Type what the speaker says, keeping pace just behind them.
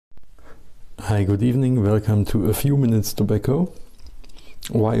Hi, good evening. Welcome to A Few Minutes Tobacco.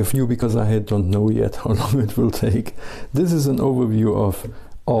 Why a few? Because I don't know yet how long it will take. This is an overview of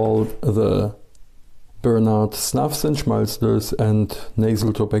all the Bernard Snuffs and Schmalzlers and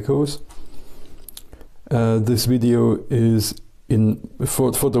nasal tobaccos. This video is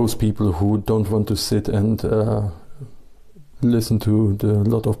for those people who don't want to sit and listen to the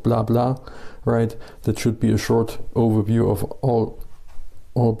lot of blah blah, right? That should be a short overview of all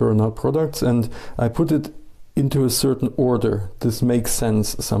Bernard products, and I put it into a certain order. This makes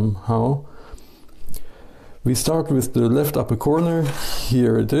sense somehow. We start with the left upper corner.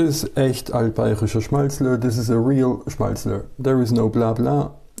 Here it is, echt altbayerischer Schmalzler. This is a real Schmalzler. There is no blah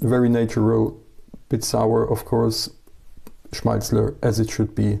blah. Very natural, bit sour, of course. Schmalzler as it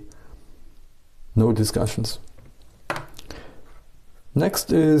should be. No discussions.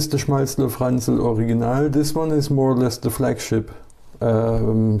 Next is the Schmalzler Franzl Original. This one is more or less the flagship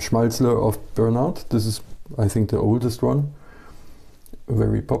Schmalzler of Bernard. This is, I think, the oldest one.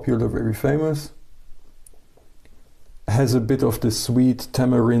 Very popular, very famous. Has a bit of the sweet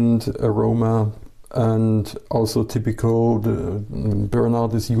tamarind aroma, and also typical,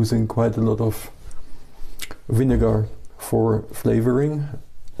 Bernard is using quite a lot of vinegar for flavoring,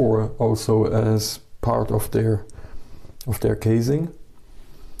 or also as part of their casing.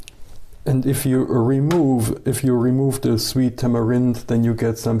 And if you remove the sweet tamarind, then you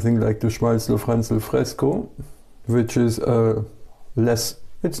get something like the Schmalzler Franzl Fresco, which is less.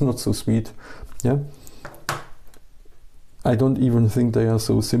 It's not so sweet, yeah. I don't even think they are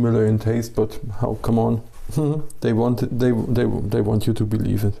so similar in taste, but how? Come on, they want you to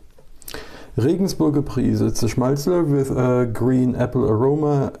believe it. Regensburger Prise. It's a Schmalzler with a green apple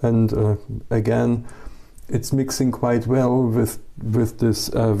aroma, and again, it's mixing quite well with this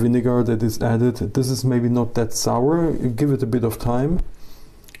vinegar that is added. This is maybe not that sour. Give it a bit of time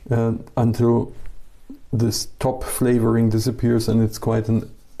until this top flavoring disappears, and it's quite an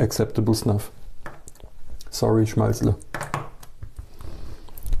acceptable snuff. Sorry, Schmalzler.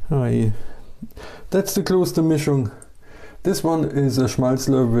 Hi. That's the Klostermischung. This one is a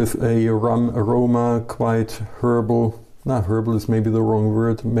Schmalzler with a rum aroma, quite herbal. Nah, herbal is maybe the wrong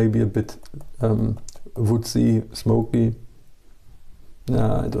word. Maybe a bit woodsy, smoky.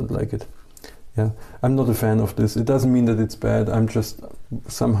 Nah, I don't like it. Yeah, I'm not a fan of this. It doesn't mean that it's bad. I'm just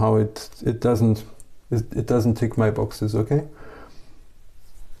somehow it doesn't tick my boxes. Okay.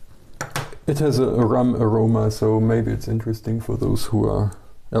 It has a rum aroma, so maybe it's interesting for those who are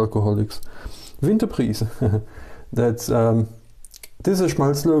alcoholics. Winterprise. That's this is a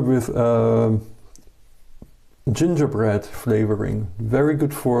Schmalzler with gingerbread flavoring. Very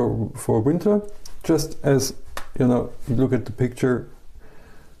good for winter. Just as, you know, you look at the picture,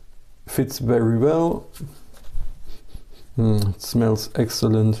 fits very well. It smells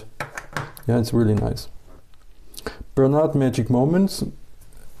excellent. Yeah, it's really nice. Bernard Magic Moments.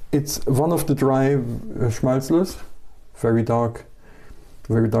 It's one of the dry Schmalzlers. Very dark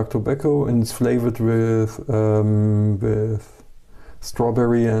tobacco, and it's flavored with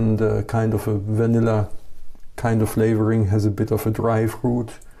strawberry and kind of a vanilla kind of flavoring. Has a bit of a dried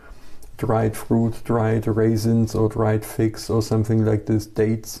fruit, dried raisins or dried figs or something like this,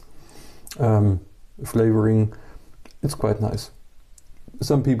 dates flavoring. It's quite nice.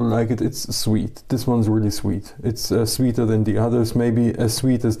 Some people like it. It's sweet. This one's really sweet. It's sweeter than the others, maybe as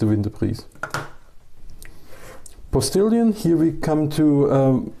sweet as the Winterprise. Postilion. Here we come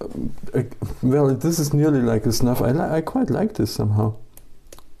to well, this is nearly like a snuff. I quite like this somehow.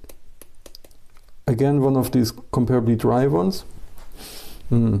 Again, one of these comparably dry ones.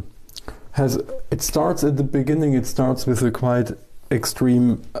 It starts at the beginning, it starts with a quite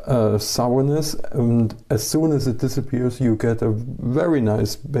extreme sourness, and as soon as it disappears you get a very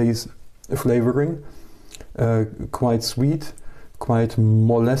nice base flavoring, quite sweet, quite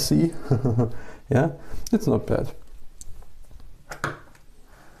molessy. Yeah, it's not bad.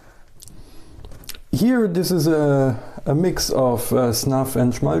 Here this is a mix of Snuff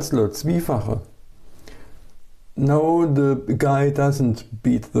and Schmalzler, Zwiefache. No, the guy doesn't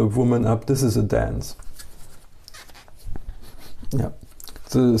beat the woman up. This is a dance. Yeah,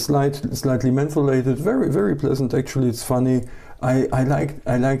 it's slightly mentholated. Very pleasant. Actually, it's funny. I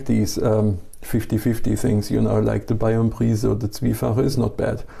like these 50-50 things. You know, like the Bayern Prise or the Zwiefache is not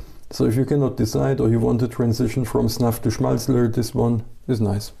bad. So if you cannot decide, or you want to transition from Snuff to Schmalzler, this one is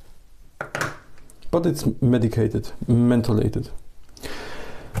nice. But it's medicated, mentholated.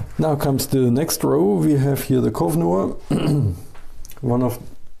 Now comes the next row. We have here the Kovnor, one of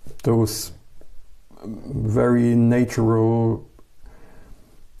those very natural,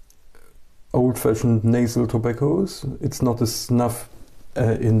 old-fashioned nasal tobaccos. It's not a snuff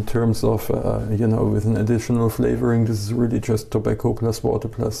in terms of, you know, with an additional flavoring. This is really just tobacco plus water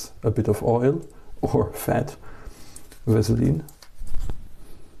plus a bit of oil or fat, Vaseline.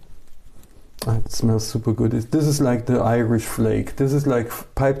 It smells super good. This is like the Irish flake. This is like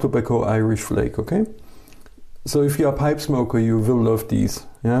pipe tobacco Irish flake, okay? So if you're a pipe smoker, you will love these.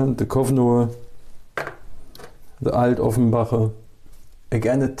 Yeah, the Kovnoer, the Alt Offenbacher.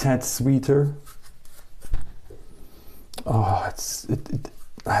 Again, a tad sweeter. Oh,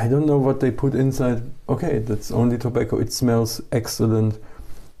 I don't know what they put inside. Okay, that's only tobacco. It smells excellent.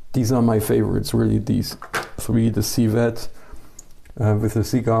 These are my favorites, really, these three. The civet with the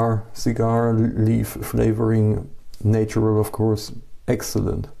cigar leaf flavoring, natural, of course.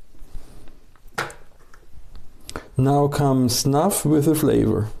 Excellent. Now comes Snuff with a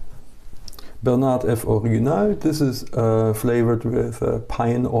flavor. Bernard F. Original. This is flavored with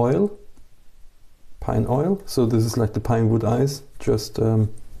pine oil. Pine oil. So this is like the pine wood ice. Just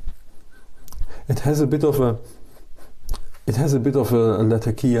it has a bit of a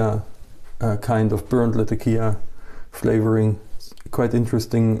latakia kind of burnt latakia flavoring. It's quite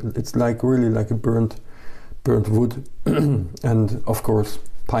interesting. It's like really like a burnt wood, and of course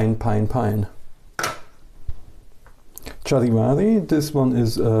pine. Charivari, this one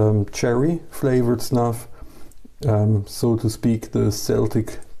is cherry flavored snuff, so to speak, the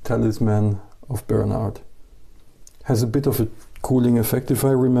Celtic talisman of Bernard. Has a bit of a cooling effect, if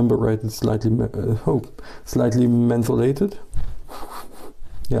I remember right. It's slightly mentholated.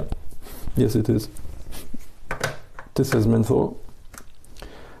 Yeah, yes it is. This has menthol.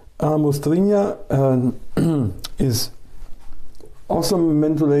 Mostrinia is also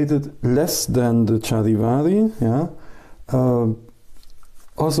mentholated, less than the Charivari. Yeah.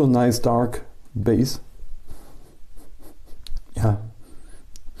 Also nice dark base. Yeah.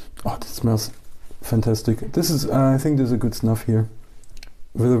 Oh, this smells fantastic. This is, I think this is a good snuff here.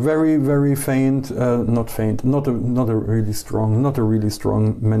 With a very, very faint, not a really strong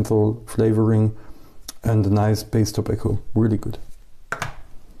menthol flavoring, and a nice base tobacco. Really good.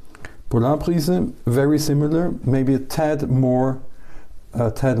 Polar Prise, very similar, maybe a tad more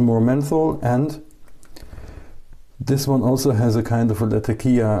menthol, and this one also has a kind of a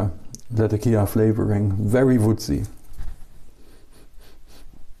latakia flavoring, very woodsy.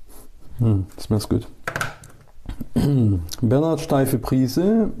 Smells good. Bernard Steife Prise.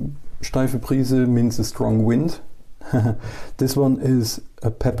 Steife Prise means a strong wind. This one is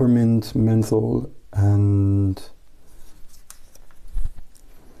a peppermint, menthol, and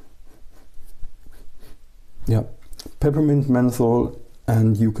yeah, peppermint, menthol,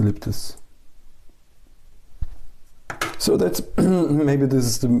 and eucalyptus. So that's maybe this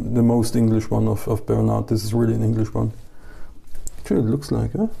is the most English one of Bernard. This is really an English one. Actually, it looks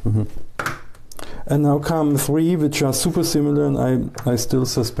like, huh? And now come three which are super similar, and I still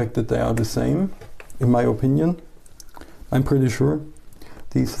suspect that they are the same, in my opinion. I'm pretty sure.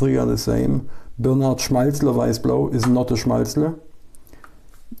 These three are the same. Bernard Schmalzler Weißblau is not a Schmalzler.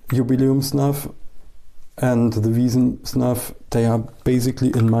 Jubileum Snuff and the Wiesen Snuff, they are basically,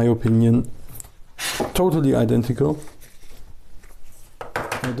 in my opinion, totally identical.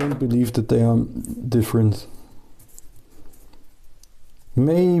 I don't believe that they are different.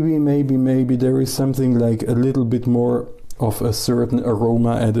 Maybe there is something like a little bit more of a certain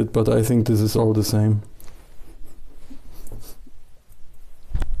aroma added, but I think this is all the same.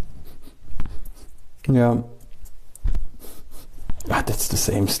 Yeah. That's the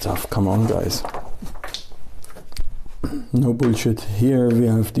same stuff. Come on, guys. No bullshit. Here we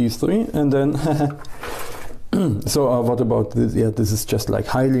have these three, and then so what about this? Yeah, this is just like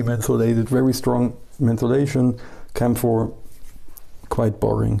highly mentholated, very strong mentholation. Camphor, quite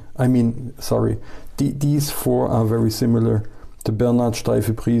boring. I mean, sorry. These four are very similar. The Bernard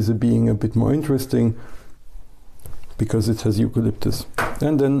Steife Prise being a bit more interesting because it has eucalyptus.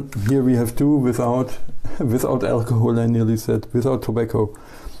 And then here we have two without alcohol, I nearly said, without tobacco.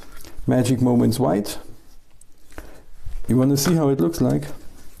 Magic Moments White. You want to see how it looks like?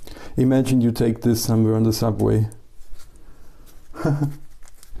 Imagine you take this somewhere on the subway.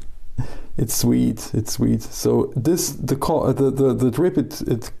 It's sweet, it's sweet. So this, the drip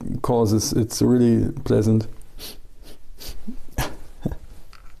it causes, it's really pleasant.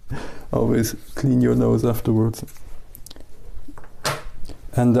 Always clean your nose afterwards.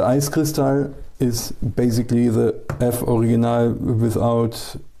 And the ice crystal is basically the F Original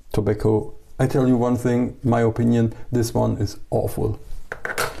without tobacco. I tell you one thing, my opinion, this one is awful.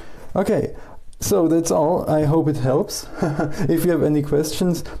 Okay, so that's all. I hope it helps. If you have any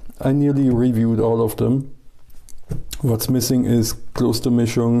questions, I nearly reviewed all of them. What's missing is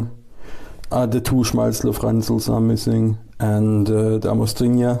Klostermischung, The two Schmalzler Franzels are missing, and the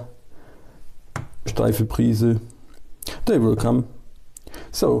Amostrinja, steife Prise, they will come.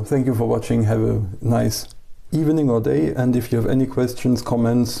 So thank you for watching, have a nice evening or day, and if you have any questions,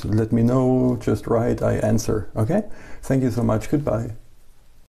 comments, let me know, just write, I answer, okay? Thank you so much, goodbye.